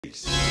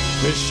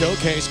This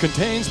showcase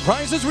contains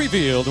prizes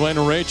revealed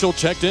when Rachel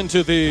checked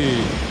into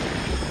the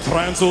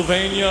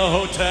Transylvania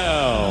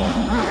Hotel.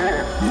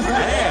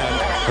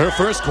 And her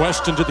first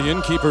question to the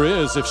innkeeper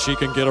is if she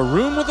can get a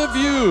room with a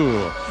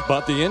view.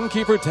 But the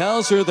innkeeper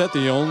tells her that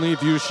the only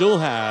view she'll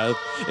have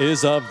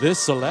is of this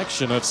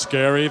selection of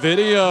scary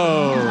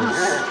videos.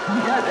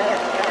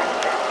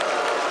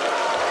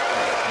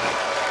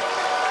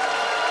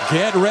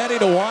 Get ready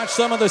to watch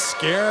some of the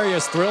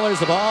scariest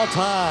thrillers of all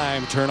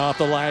time. Turn off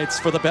the lights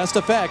for the best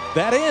effect.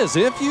 That is,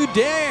 if you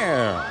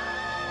dare.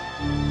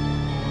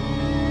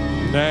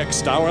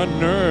 Next, our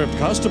unnerved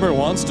customer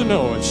wants to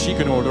know if she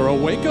can order a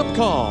wake-up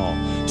call.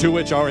 To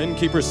which our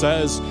innkeeper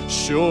says,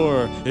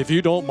 sure, if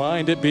you don't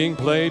mind it being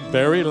played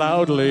very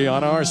loudly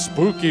on our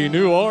spooky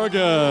new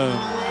organ.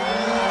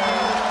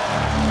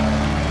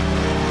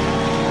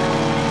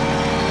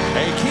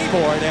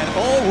 Keyboard and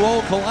old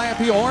roll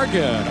calliope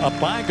organ, a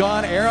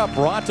bygone era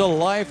brought to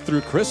life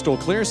through crystal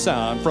clear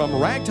sound from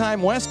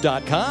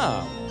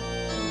ragtimewest.com.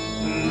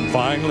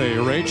 Finally,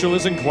 Rachel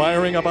is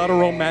inquiring about a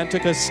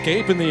romantic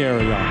escape in the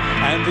area,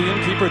 and the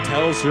innkeeper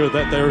tells her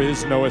that there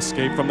is no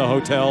escape from the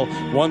hotel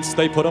once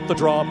they put up the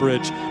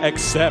drawbridge,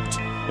 except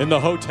in the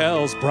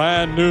hotel's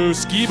brand new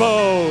ski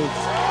boats.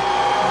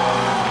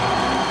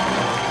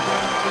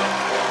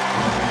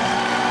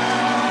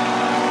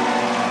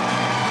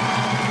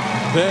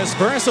 This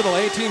versatile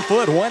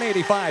 18-foot,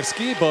 185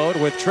 ski boat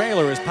with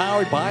trailer is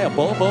powered by a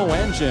Volvo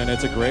engine.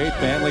 It's a great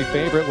family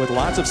favorite with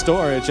lots of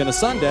storage and a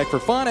sun deck for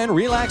fun and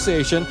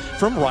relaxation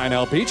from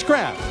Rhinell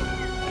Beechcraft.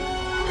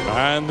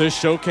 And this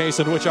showcase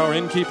in which our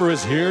innkeeper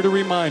is here to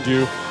remind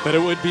you that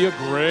it would be a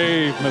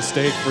grave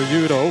mistake for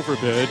you to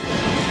overbid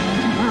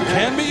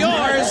can be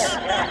yours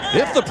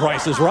if the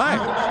price is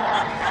right.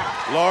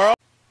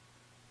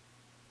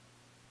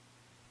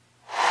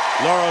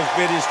 Laurel's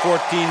bid is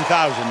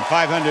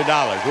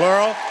 $14,500.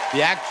 Laurel,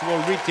 the actual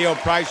retail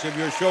price of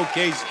your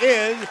showcase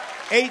is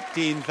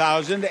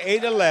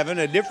 $18,811,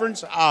 a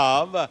difference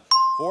of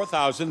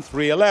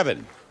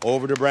 $4,311.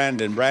 Over to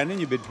Brandon. Brandon,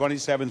 you bid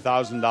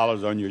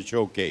 $27,000 on your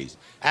showcase.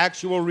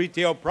 Actual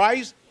retail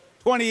price,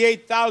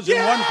 $28,149.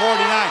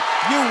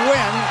 You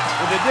win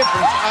with a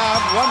difference of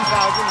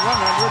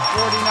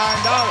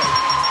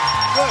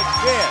 $1,149. Good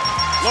bid.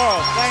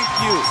 Laurel, thank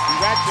you.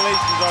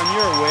 Congratulations on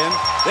your win.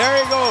 There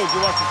he goes. He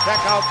wants to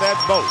check out that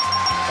boat.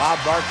 Bob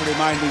Barker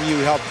reminding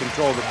you help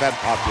control the pet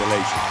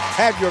population.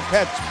 Have your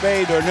pets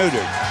spayed or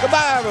neutered.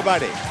 Goodbye,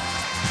 everybody.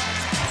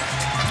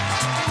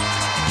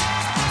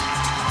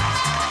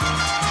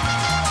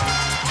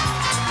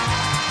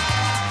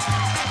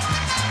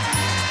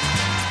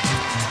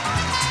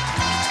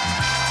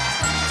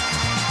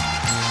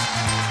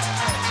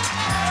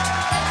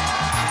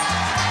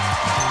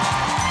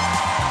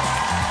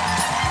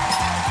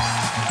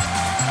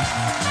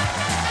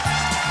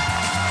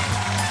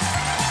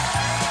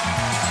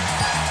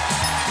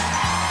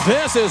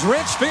 This is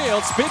Rich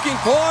Field speaking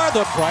for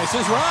The Price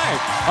is Right,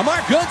 a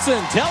Mark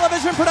Goodson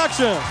television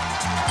production.